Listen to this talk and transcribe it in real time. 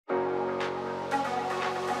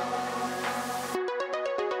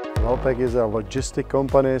Wellpack is a logistic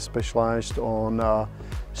company specialized on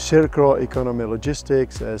circular economy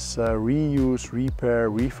logistics as reuse, repair,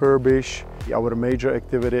 refurbish. Our major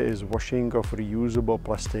activity is washing of reusable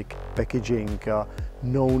plastic packaging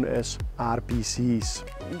known as RPCs.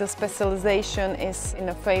 The specialization is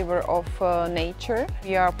in favor of nature.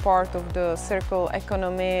 We are part of the circular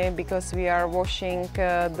economy because we are washing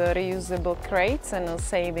the reusable crates and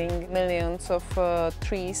saving millions of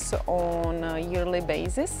trees on a yearly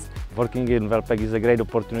basis. Working in Wellpack is a great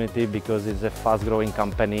opportunity because it's a fast-growing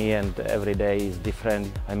company and every day is different.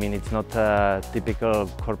 I mean, it's not a typical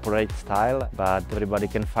corporate style, but everybody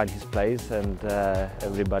can find his place and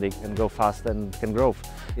everybody can go fast and can grow.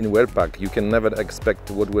 In Wellpack, you can never expect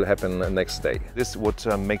what will happen next day. This is what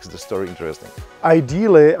makes the story interesting.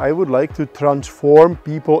 Ideally, I would like to transform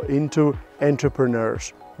people into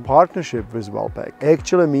entrepreneurs. Partnership with Wellpack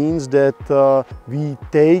actually means that we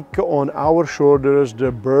take on our shoulders the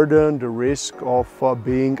burden, the risk of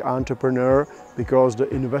being entrepreneur, because the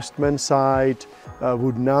investment side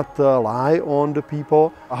would not lie on the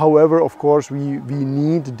people. However, of course, we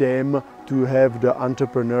need them to have the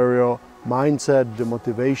entrepreneurial mindset, the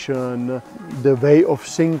motivation, the way of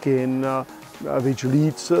thinking which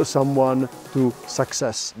leads someone to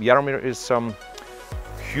success. Jaromir is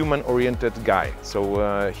human-oriented guy,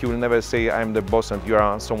 so he will never say I'm the boss and you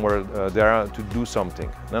are somewhere there to do something.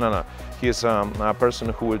 No. He is a person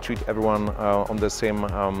who will treat everyone on the same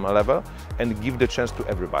level and give the chance to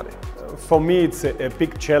everybody. For me, it's a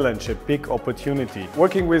big challenge, a big opportunity.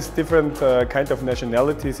 Working with different kind of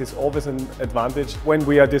nationalities is always an advantage. When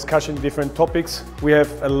we are discussing different topics, we have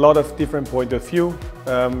a lot of different point of view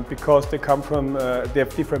because they come from, they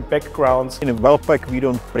have different backgrounds. In Wellpack, we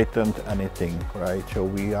don't pretend anything, right? So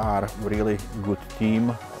we are really good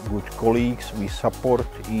team, good colleagues. We support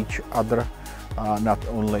each other, not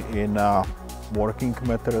only in working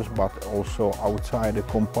matters, but also outside the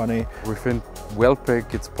company. Within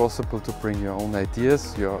Wellpack, it's possible to bring your own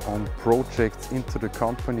ideas, your own projects into the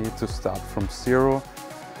company, to start from zero,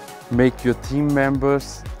 make your team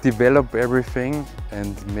members develop everything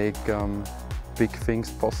and make big things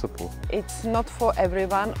possible. It's not for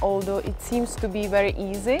everyone, although it seems to be very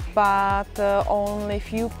easy, but only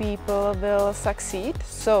few people will succeed.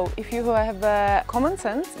 So if you have common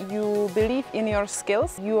sense, you believe in your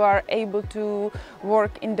skills, you are able to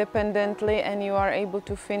work independently and you are able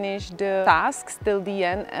to finish the tasks till the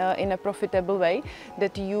end in a profitable way,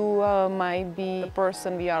 that you might be the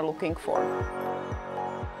person we are looking for.